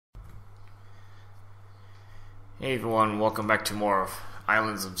Hey everyone, welcome back to more of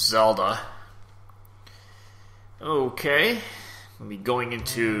Islands of Zelda. Okay, we'll be going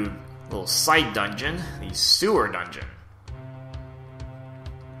into a little side dungeon, the sewer dungeon.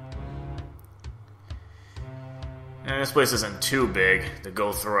 And this place isn't too big to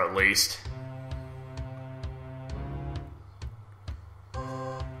go through at least.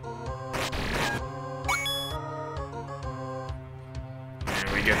 And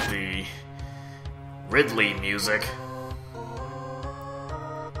we get the Ridley music.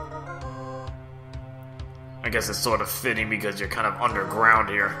 I guess it's sort of fitting because you're kind of underground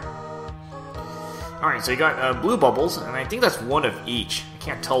here. Alright, so you got blue bubbles, and I think that's one of each. I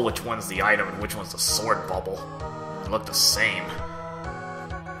can't tell which one's the item and which one's the sword bubble. They look the same.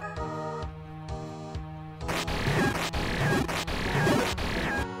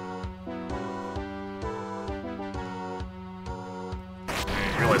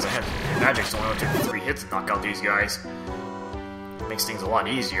 I realize I had magic, so I only took 3 hits to knock out these guys. It makes things a lot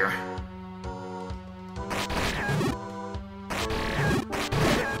easier.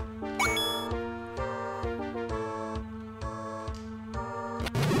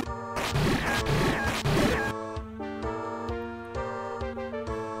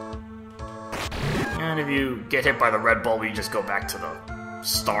 And if you get hit by the red bubble, you just go back to the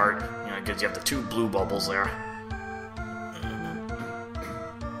start, because you have the 2 blue bubbles there.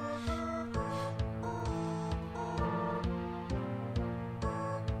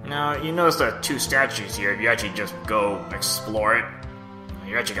 Now, you notice the 2 statues here. If you actually just go explore it,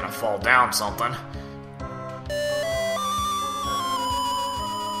 you're actually gonna fall down something.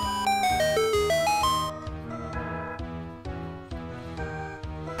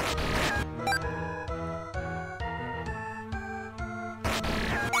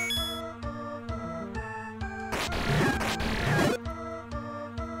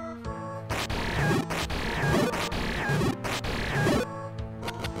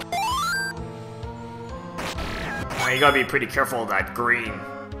 You gotta be pretty careful of that green,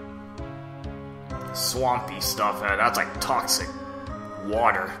 swampy stuff. That's like toxic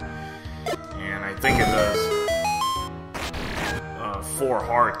water. And I think it does 4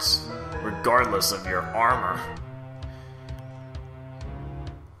 hearts, regardless of your armor.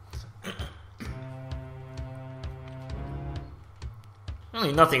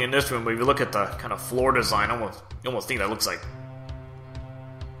 Really nothing in this room, but if you look at the kind of floor design, you almost think that looks like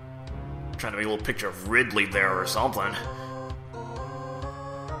trying to make a little picture of Ridley there or something.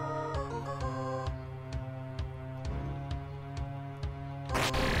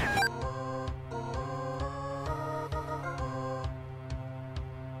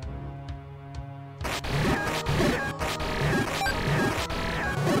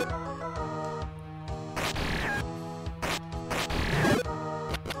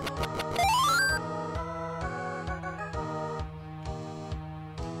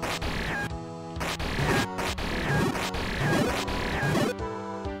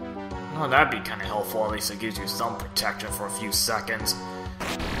 Well, that'd be kind of helpful, at least it gives you some protection for a few seconds.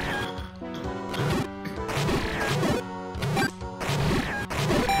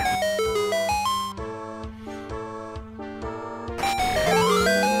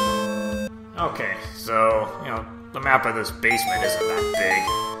 Okay, so, the map of this basement isn't that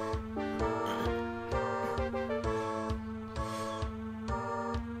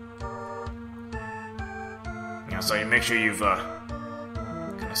big. So you make sure you've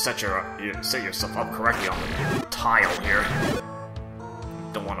set yourself up correctly on the tile here.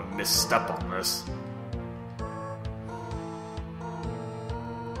 Don't want to misstep on this.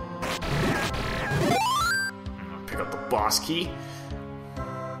 Pick up the boss key.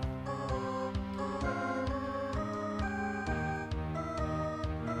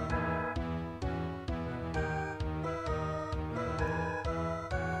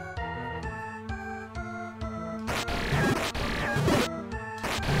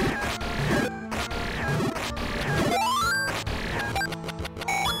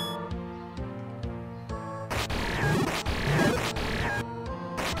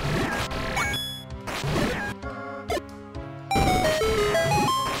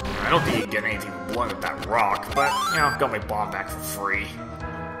 I don't think you can get anything blunt with that rock, but, I've got my bomb back for free.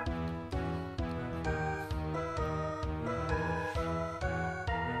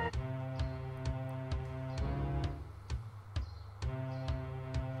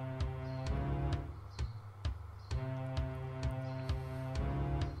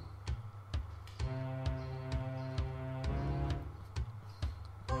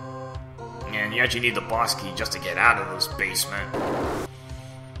 And you actually need the boss key just to get out of this basement.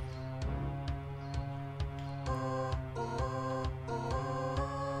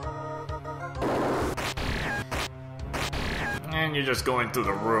 And you're just going through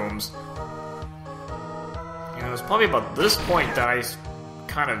the rooms. And it was probably about this point that I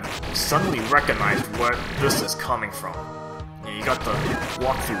kind of suddenly recognized where this is coming from. You got the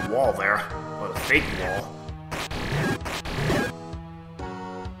walk-through wall there, or the fake wall.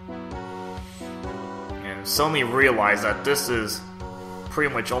 And suddenly realized that this is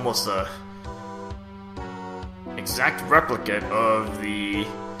pretty much almost a exact replicate of the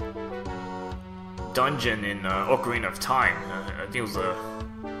dungeon in Ocarina of Time. I think it was a...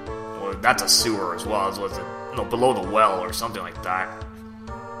 well, that's a sewer as well, as was it? No, below the well or something like that.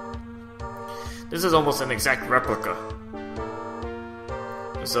 This is almost an exact replica.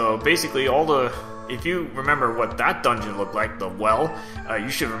 So basically all the... if you remember what that dungeon looked like, the well, you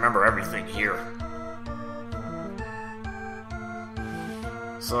should remember everything here.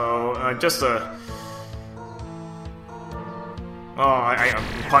 So, just a... oh,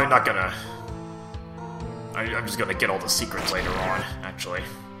 I'm probably not gonna... I'm just gonna get all the secrets later on, actually.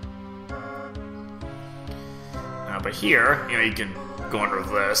 But here, you know, you can go under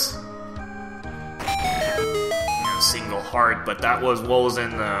this. Single heart, but that was what was in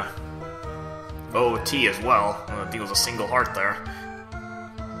the OOT as well. I think it was a single heart there.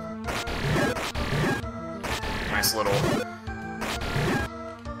 Nice little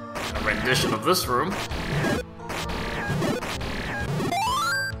rendition of this room.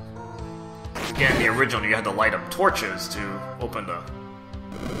 Again, the original, you had to light up torches to open the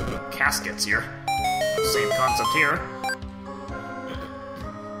caskets here. Same concept here.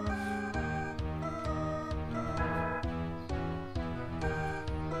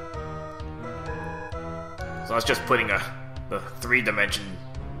 So that's just putting the 3-dimension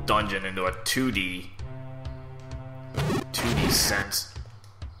dungeon into a 2D sense.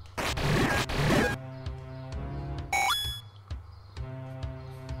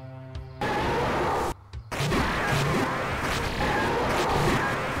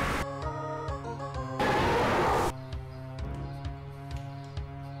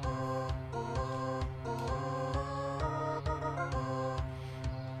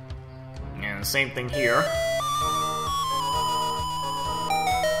 And same thing here.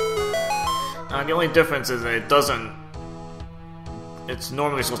 The only difference is that it doesn't... it's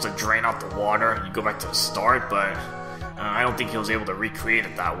normally supposed to drain out the water and you go back to the start, but I don't think he was able to recreate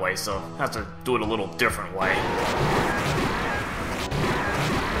it that way, so I have to do it a little different way.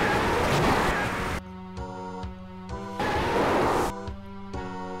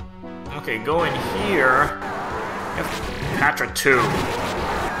 Okay, go in here. Patra 2.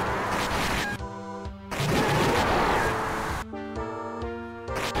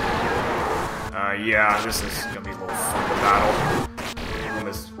 Yeah, this is gonna be a little fun to battle. The room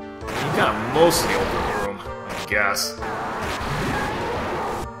is... you got a mostly open room, I guess.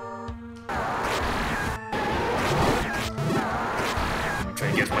 I'm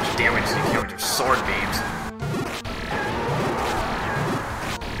trying to get as much damage as you can with your sword beams.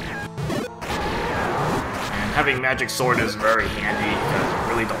 And having magic sword is very handy, because you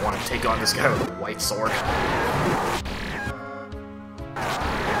really don't want to take on this guy with a white sword.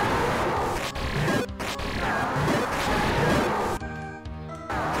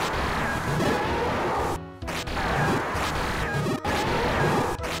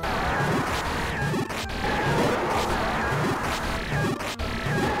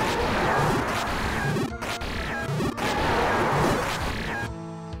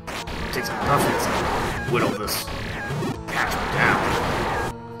 Take some toughness and whittle this Patrick down.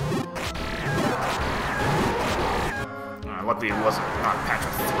 Luckily it wasn't not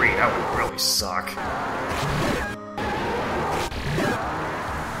Patrick 3, that would really suck.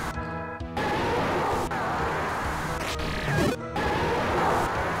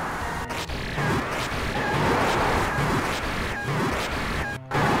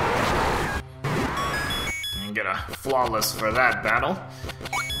 And get a flawless for that battle.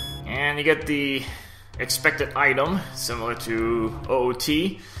 And you get the expected item, similar to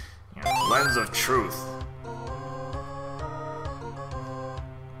OOT, Lens of Truth.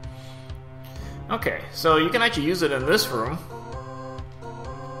 Okay, so you can actually use it in this room.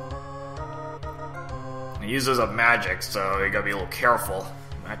 It uses up magic, so you gotta be a little careful.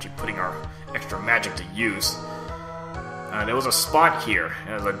 I'm actually putting our extra magic to use. There was a spot here,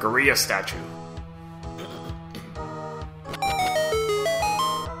 there's a gorilla statue.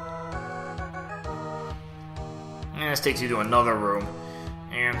 And this takes you to another room.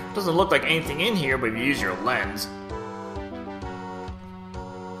 And it doesn't look like anything in here, but if you use your lens,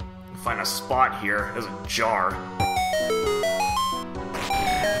 you find a spot here. There's a jar.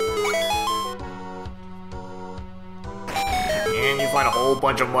 And you find a whole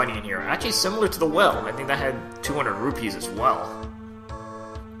bunch of money in here. Actually similar to the well. I think that had 200 rupees as well.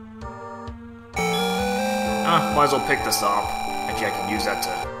 Might as well pick this up. Actually, I can use that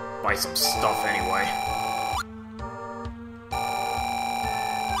to buy some stuff anyway.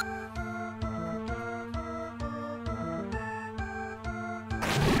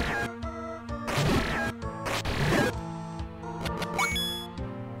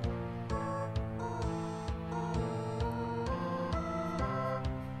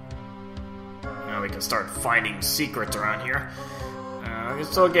 Now we can start finding secrets around here.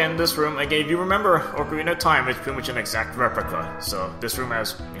 So again, this room, again, if you remember Ocarina of Time, it's pretty much an exact replica. So this room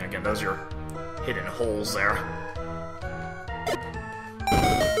has, again, those are your hidden holes there.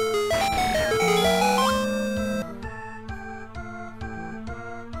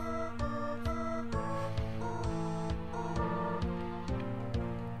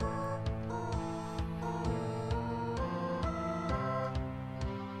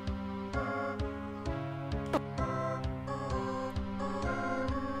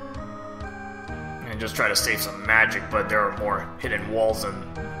 Just try to save some magic, but there are more hidden walls in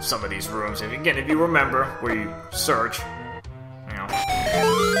some of these rooms. And again, if you remember where you search,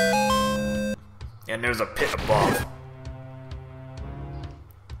 and there's a pit above.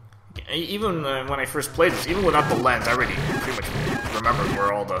 Even when I first played this, even without the lens, I already pretty much remembered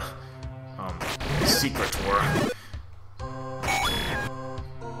where all the secrets were.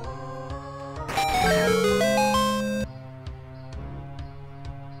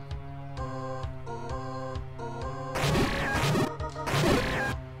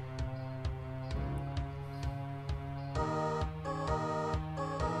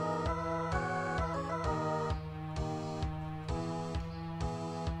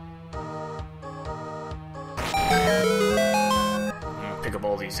 Pick up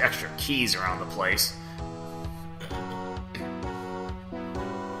all these extra keys around the place.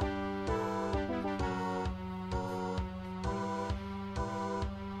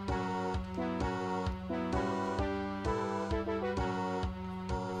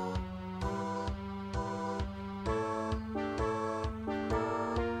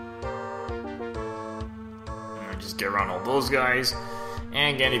 Just get around all those guys.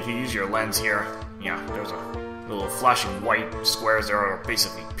 And again, if you use your lens here, there's a little flashing white squares there are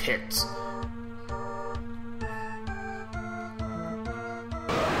basically pits.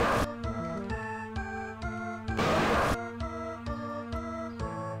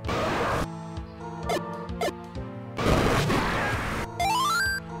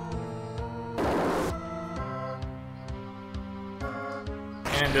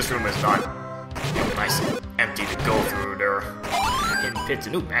 And this room is not nice and empty to go through. There are hidden pits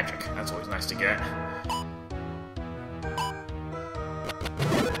and new magic. That's always nice to get.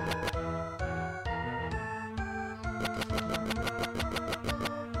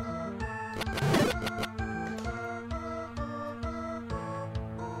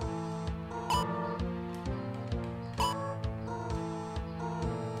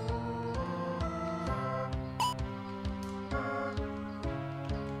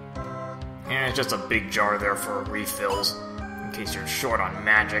 And it's just a big jar there for refills, in case you're short on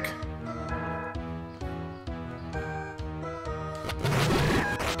magic.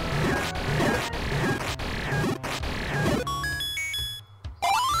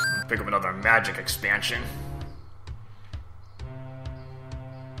 Pick up another magic expansion.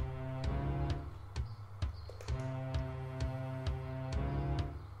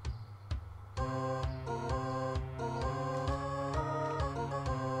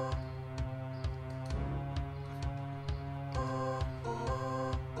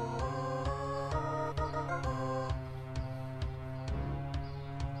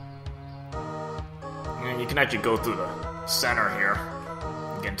 And you can actually go through the center here,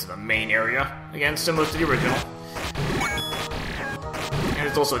 get into the main area. Again, similar to the original. And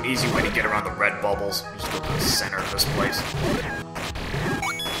it's also an easy way to get around the red bubbles. You just go to the center of this place.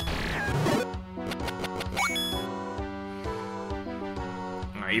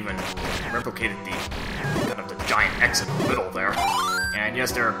 And I even replicated the giant X in the middle there. And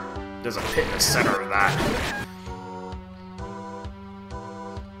yes, there's a pit in the center of that.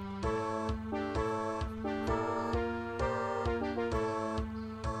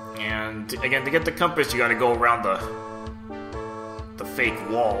 And again, to get the compass, you gotta go around the fake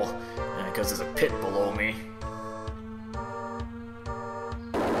wall, because there's a pit below me.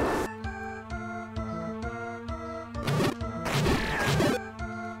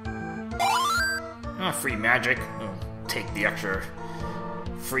 Free magic. Take the extra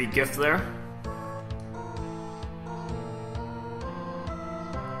free gift there.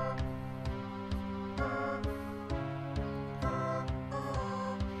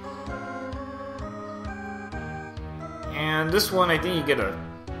 And this one, I think you get a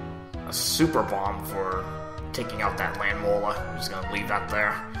super bomb for taking out that land mola. I'm just gonna leave that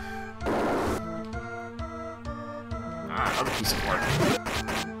there. Another piece of art.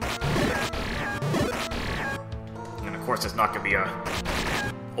 And of course, it's not gonna be a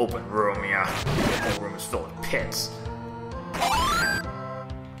open room. Yeah, the whole room is filled with pits.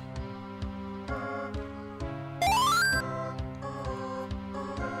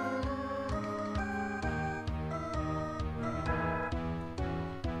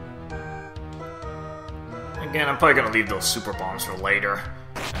 Again, I'm probably gonna leave those super bombs for later,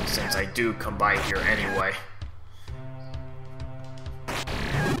 since I do come by here anyway.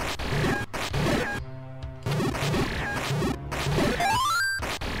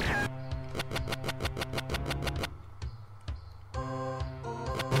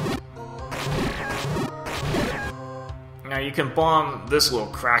 Now you can bomb this little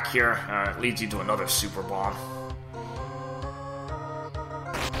crack here, it leads you to another super bomb.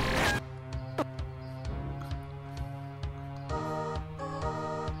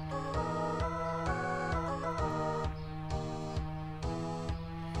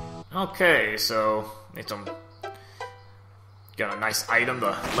 Okay, so got a nice item,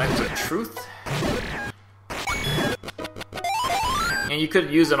 the Lens of Truth. And you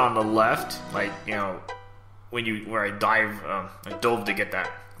could use it on the left, like, you know, where I dove to get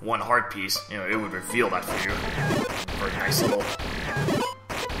that one heart piece, you know, it would reveal that for you. For a nice little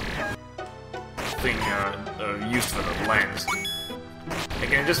thing used for the lens.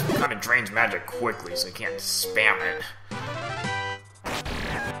 Again, it just kind of drains magic quickly, so you can't spam it.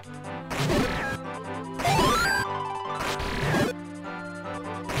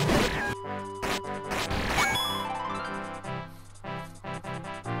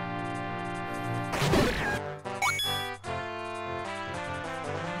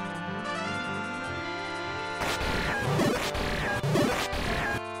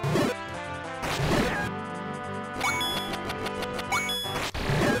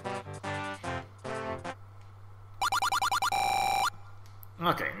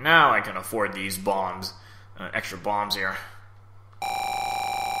 Okay, now I can afford these bombs, extra bombs here.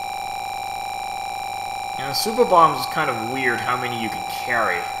 And super bombs is kind of weird how many you can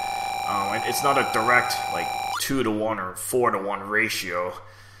carry. It's not a direct, like, 2-to-1 or 4-to-1 ratio.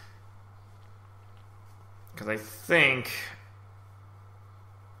 Because I think,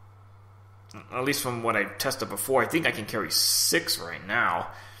 at least from what I tested before, I think I can carry 6 right now.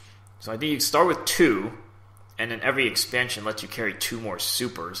 So I think you start with 2, and then every expansion lets you carry 2 more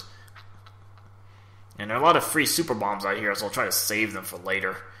supers. And there are a lot of free super bombs out here, so I'll try to save them for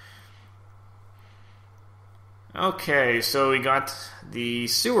later. Okay, so we got the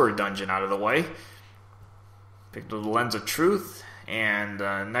sewer dungeon out of the way. Picked up the Lens of Truth, and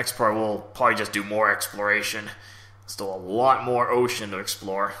next part we'll probably just do more exploration. Still a lot more ocean to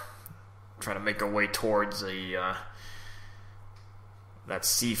explore. Trying to make our way towards that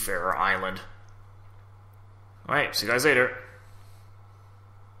seafarer island. Alright, see you guys later.